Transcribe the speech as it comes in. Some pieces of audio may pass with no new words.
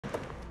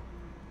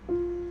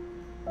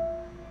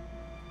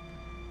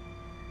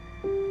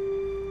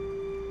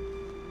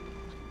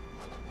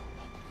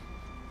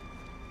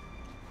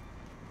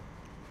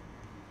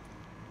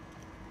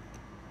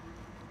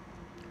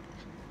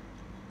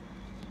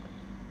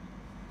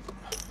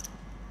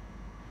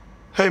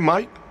Hey,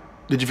 Mike,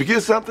 did you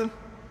forget something?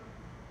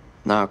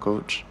 Nah,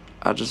 Coach.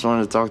 I just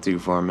wanted to talk to you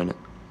for a minute.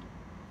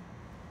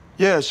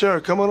 Yeah, sure,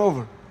 come on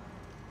over.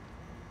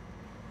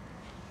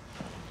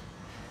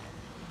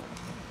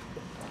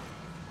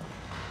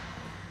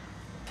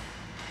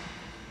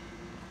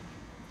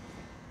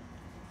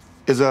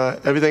 Is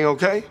everything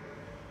okay?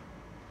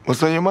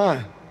 What's on your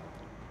mind?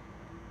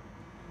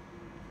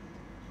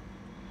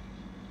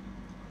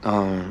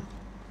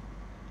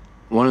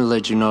 Wanted to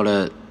let you know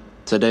that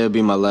today will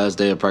be my last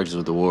day of practice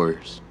with the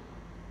Warriors.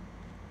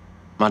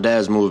 My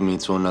dad's moved me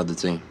to another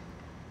team.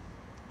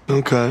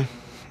 Okay,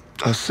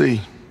 I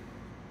see.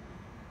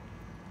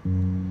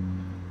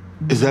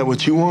 Is that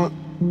what you want?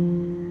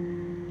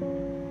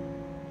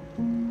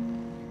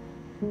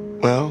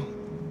 Well,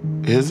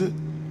 is it?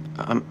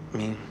 I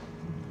mean,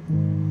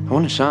 I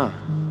want to shine.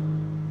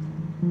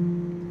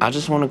 I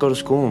just want to go to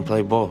school and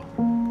play ball.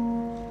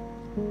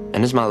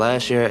 And it's my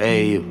last year at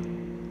AAU.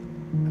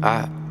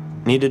 I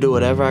need to do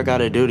whatever I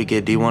gotta do to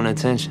get D1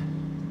 attention.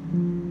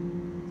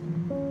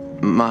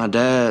 My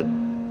dad...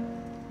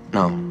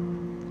 No.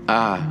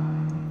 I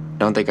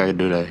don't think I could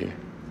do that here.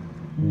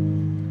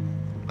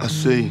 I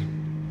see.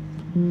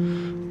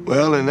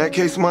 Well, in that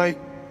case, Mike,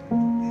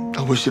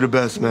 I wish you the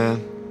best,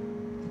 man.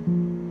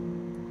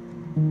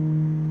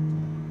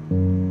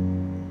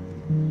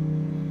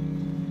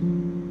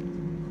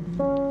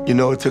 You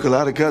know, it took a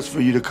lot of guts for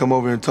you to come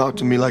over and talk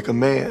to me like a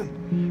man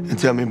and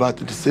tell me about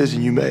the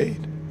decision you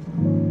made.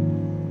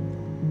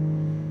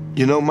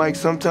 You know, Mike,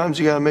 sometimes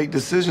you gotta make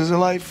decisions in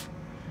life.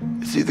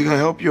 It's either gonna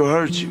help you or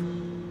hurt you.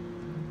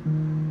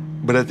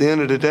 But at the end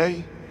of the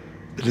day,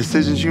 the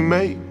decisions you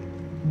make,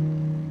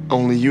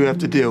 only you have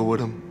to deal with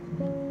them.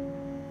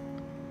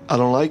 I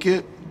don't like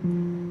it,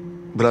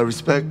 but I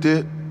respect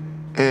it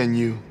and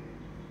you.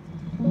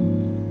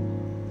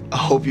 I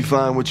hope you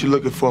find what you're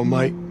looking for,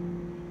 Mike.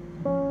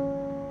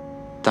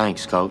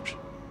 Thanks, Coach.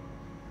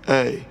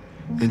 Hey,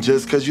 and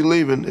just 'cause you're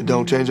leaving, it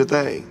don't change a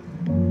thing.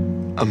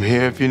 I'm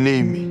here if you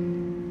need me.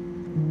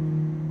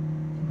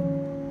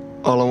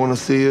 All I want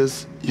to see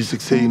is you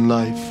succeed in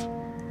life.